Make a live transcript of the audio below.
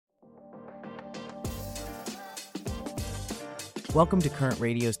Welcome to Current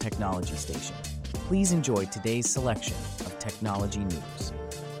Radio's Technology Station. Please enjoy today's selection of technology news.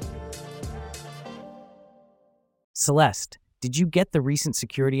 Celeste, did you get the recent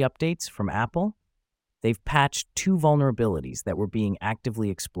security updates from Apple? They've patched 2 vulnerabilities that were being actively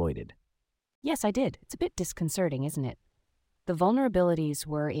exploited. Yes, I did. It's a bit disconcerting, isn't it? The vulnerabilities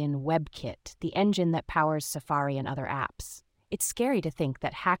were in WebKit, the engine that powers Safari and other apps. It's scary to think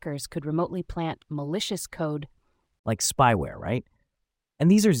that hackers could remotely plant malicious code Like spyware, right?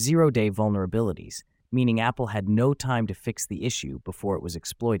 And these are zero-day vulnerabilities, meaning Apple had no time to fix the issue before it was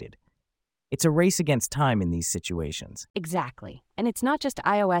exploited. It's a race against time in these situations. Exactly. And it's not just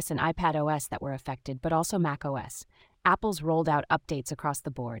iOS and iPadOS that were affected, but also macOS. Apple's rolled out updates across the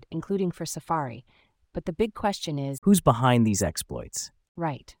board, including for Safari. But the big question is, Who's behind these exploits?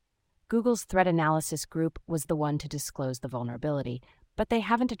 right, Google's threat analysis group was the one to disclose the vulnerability, but they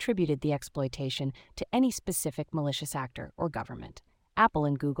haven't attributed the exploitation to any specific malicious actor or government. Apple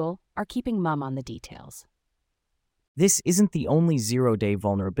and Google are keeping mum on the details. This isn't the only zero-day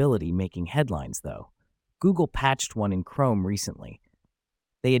vulnerability making headlines, though. Google patched one in Chrome recently.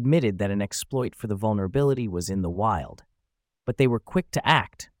 They admitted that an exploit for the vulnerability was in the wild. But they were quick to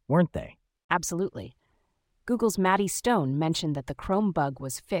act, weren't they? Absolutely. Google's Maddie Stone mentioned that the Chrome bug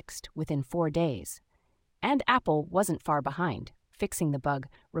was fixed within 4 days. And Apple wasn't far behind, fixing the bug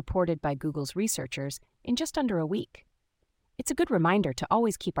reported by Google's researchers in just under a week. It's a good reminder to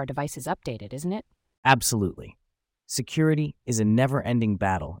always keep our devices updated, isn't it? Absolutely. Security is a never-ending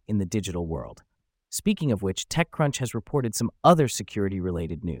battle in the digital world. Speaking of which, TechCrunch has reported some other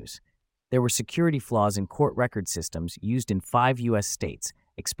security-related news. There were security flaws in court record systems used in 5 U.S. states,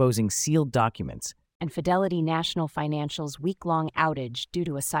 exposing sealed documents. And Fidelity National Financial's week-long outage due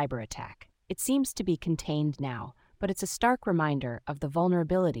to a cyber attack. It seems to be contained now, but it's a stark reminder of the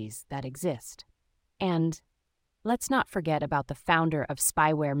vulnerabilities that exist. And let's not forget about the founder of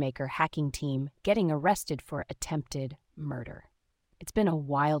spyware maker Hacking Team getting arrested for attempted murder. It's been a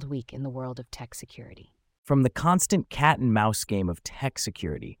wild week in the world of tech security. From the constant cat-and-mouse game of tech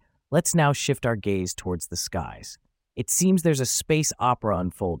security, let's now shift our gaze towards the skies. It seems there's a space opera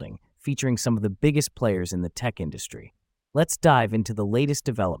unfolding, featuring some of the biggest players in the tech industry. Let's dive into the latest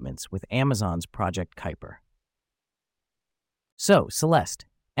developments with Amazon's Project Kuiper. So, Celeste,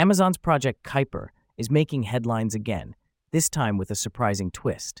 Amazon's Project Kuiper is making headlines again, this time with a surprising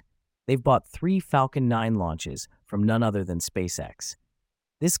twist. They've bought 3 Falcon 9 launches from none other than SpaceX.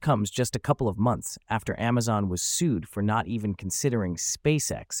 This comes just a couple of months after Amazon was sued for not even considering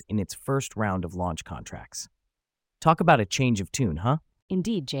SpaceX in its first round of launch contracts. Talk about a change of tune, huh?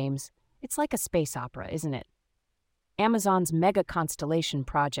 Indeed, James. It's like a space opera, isn't it? Amazon's mega constellation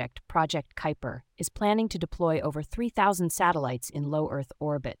project, Project Kuiper, is planning to deploy over 3,000 satellites in low Earth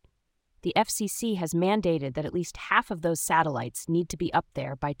orbit. The FCC has mandated that at least half of those satellites need to be up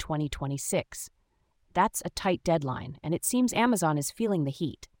there by 2026. That's a tight deadline, and it seems Amazon is feeling the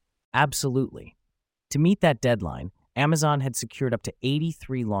heat. Absolutely. To meet that deadline, Amazon had secured up to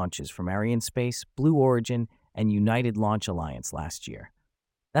 83 launches from Arianespace, Blue Origin, and United Launch Alliance last year.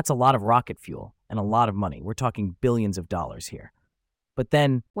 That's a lot of rocket fuel and a lot of money. We're talking billions of dollars here. But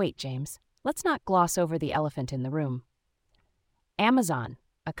then... Wait, James. Let's not gloss over the elephant in the room. Amazon,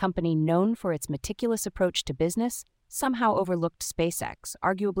 a company known for its meticulous approach to business, somehow overlooked SpaceX,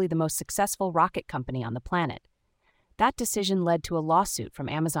 arguably the most successful rocket company on the planet. That decision led to a lawsuit from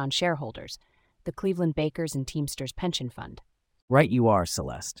Amazon shareholders, the Cleveland Bakers and Teamsters Pension Fund. Right you are,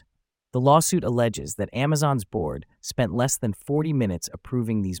 Celeste. The lawsuit alleges that Amazon's board spent less than 40 minutes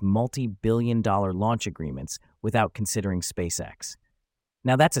approving these multi-billion-dollar launch agreements without considering SpaceX.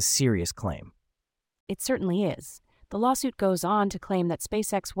 Now that's a serious claim. It certainly is. The lawsuit goes on to claim that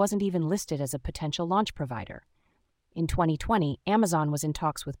SpaceX wasn't even listed as a potential launch provider. In 2020, Amazon was in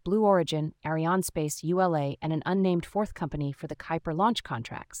talks with Blue Origin, Arianespace, ULA, and an unnamed fourth company for the Kuiper launch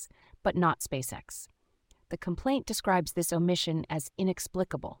contracts, but not SpaceX. The complaint describes this omission as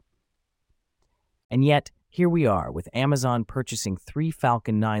inexplicable. And yet, here we are with Amazon purchasing 3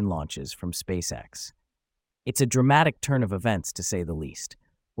 Falcon 9 launches from SpaceX. It's a dramatic turn of events, to say the least.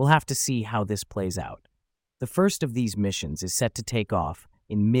 We'll have to see how this plays out. The first of these missions is set to take off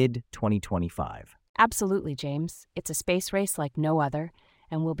in mid-2025. Absolutely, James. It's a space race like no other,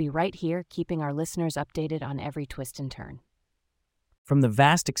 and we'll be right here keeping our listeners updated on every twist and turn. From the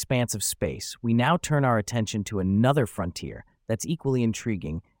vast expanse of space, we now turn our attention to another frontier that's equally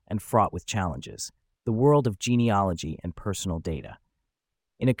intriguing and fraught with challenges: the world of genealogy and personal data.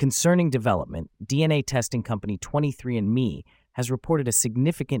 In a concerning development, DNA testing company 23andMe has reported a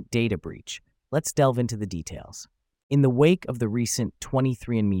significant data breach. Let's delve into the details. In the wake of the recent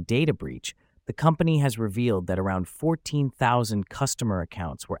 23andMe data breach, the the company has revealed that around 14,000 customer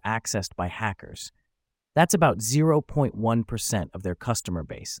accounts were accessed by hackers. That's about 0.1% of their customer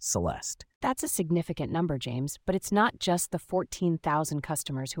base, Celeste. That's a significant number, James, but it's not just the 14,000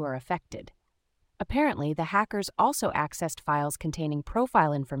 customers who are affected. Apparently, the hackers also accessed files containing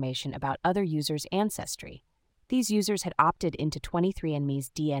profile information about other users' ancestry. These users had opted into 23andMe's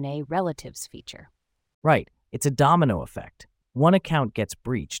DNA relatives feature. Right, it's a domino effect. One account gets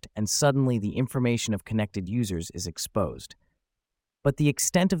breached, and suddenly the information of connected users is exposed. But the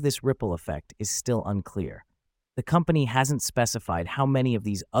extent of this ripple effect is still unclear. The company hasn't specified how many of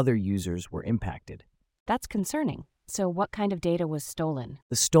these other users were impacted. That's concerning. So what kind of data was stolen?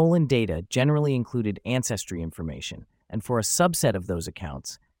 The stolen data generally included ancestry information, and for a subset of those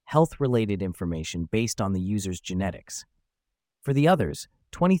accounts, health-related information based on the user's genetics. For the others,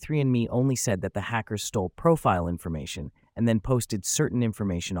 23andMe only said that the hackers stole profile information and then posted certain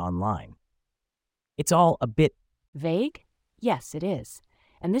information online. It's all a bit vague? Yes, it is.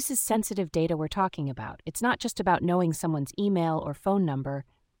 And this is sensitive data we're talking about. It's not just about knowing someone's email or phone number.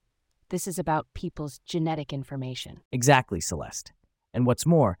 This is about people's genetic information. Exactly, Celeste. And what's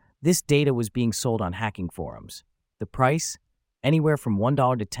more, this data was being sold on hacking forums. The price? Anywhere from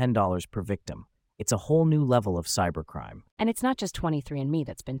 $1 to $10 per victim. It's a whole new level of cybercrime. And it's not just 23andMe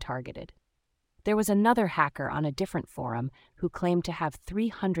that's been targeted. There was another hacker on a different forum who claimed to have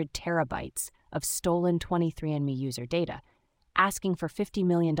 300 terabytes of stolen 23andMe user data, asking for $50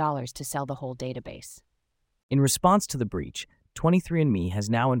 million to sell the whole database. In response to the breach, 23andMe has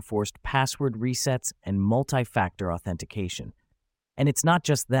now enforced password resets and multi-factor authentication. And it's not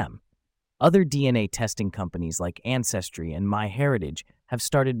just them. Other DNA testing companies like Ancestry and MyHeritage have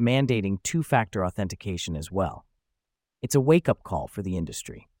started mandating two-factor authentication as well. It's a wake-up call for the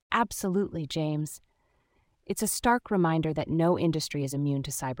industry. Absolutely, James. It's a stark reminder that no industry is immune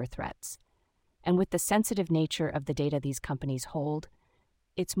to cyber threats. And with the sensitive nature of the data these companies hold,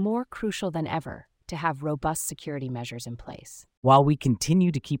 it's more crucial than ever to have robust security measures in place. While we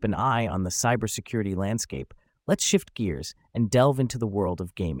continue to keep an eye on the cybersecurity landscape, let's shift gears and delve into the world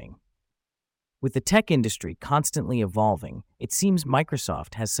of gaming. With the tech industry constantly evolving, it seems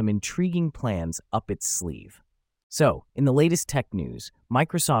Microsoft has some intriguing plans up its sleeve. So, in the latest tech news,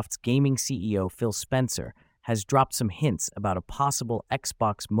 Microsoft's gaming CEO Phil Spencer has dropped some hints about a possible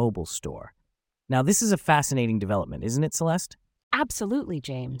Xbox mobile store. Now, this is a fascinating development, isn't it, Celeste? Absolutely,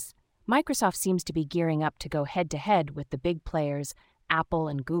 James. Microsoft seems to be gearing up to go head-to-head with the big players, Apple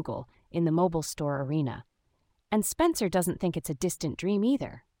and Google, in the mobile store arena. And Spencer doesn't think it's a distant dream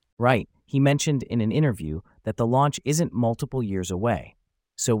either. Right. He mentioned in an interview that the launch isn't multiple years away.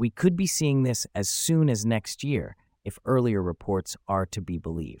 So we could be seeing this as soon as next year, if earlier reports are to be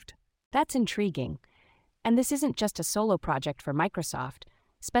believed. That's intriguing. And this isn't just a solo project for Microsoft.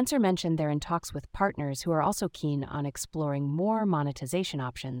 Spencer mentioned they're in talks with partners who are also keen on exploring more monetization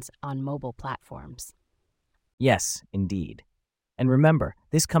options on mobile platforms. Yes, indeed. And remember,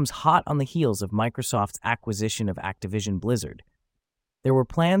 this comes hot on the heels of Microsoft's acquisition of Activision Blizzard. There were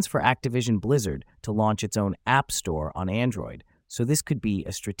plans for Activision Blizzard to launch its own app store on Android, so this could be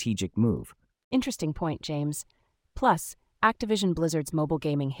a strategic move. Interesting point, James. Plus, Activision Blizzard's mobile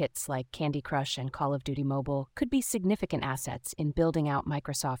gaming hits like Candy Crush and Call of Duty Mobile could be significant assets in building out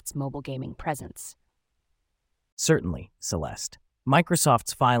Microsoft's mobile gaming presence. Certainly, Celeste.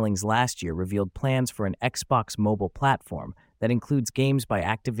 Microsoft's filings last year revealed plans for an Xbox mobile platform that includes games by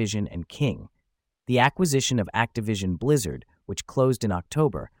Activision and King. The acquisition of Activision Blizzard, which closed in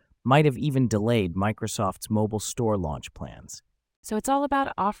October, might have even delayed Microsoft's mobile store launch plans. So it's all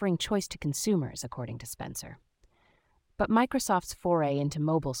about offering choice to consumers, according to Spencer. But Microsoft's foray into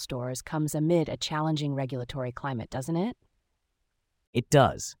mobile stores comes amid a challenging regulatory climate, doesn't it? It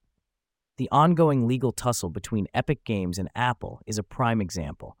does. The ongoing legal tussle between Epic Games and Apple is a prime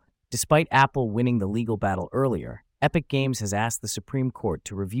example. Despite Apple winning the legal battle earlier, Epic Games has asked the Supreme Court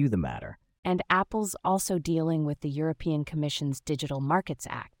to review the matter. And Apple's also dealing with the European Commission's Digital Markets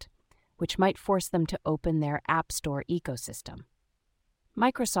Act, which might force them to open their App Store ecosystem.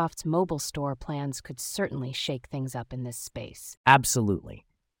 Microsoft's mobile store plans could certainly shake things up in this space. Absolutely.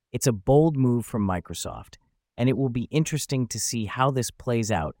 It's a bold move from Microsoft, and it will be interesting to see how this plays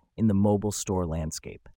out in the mobile store landscape.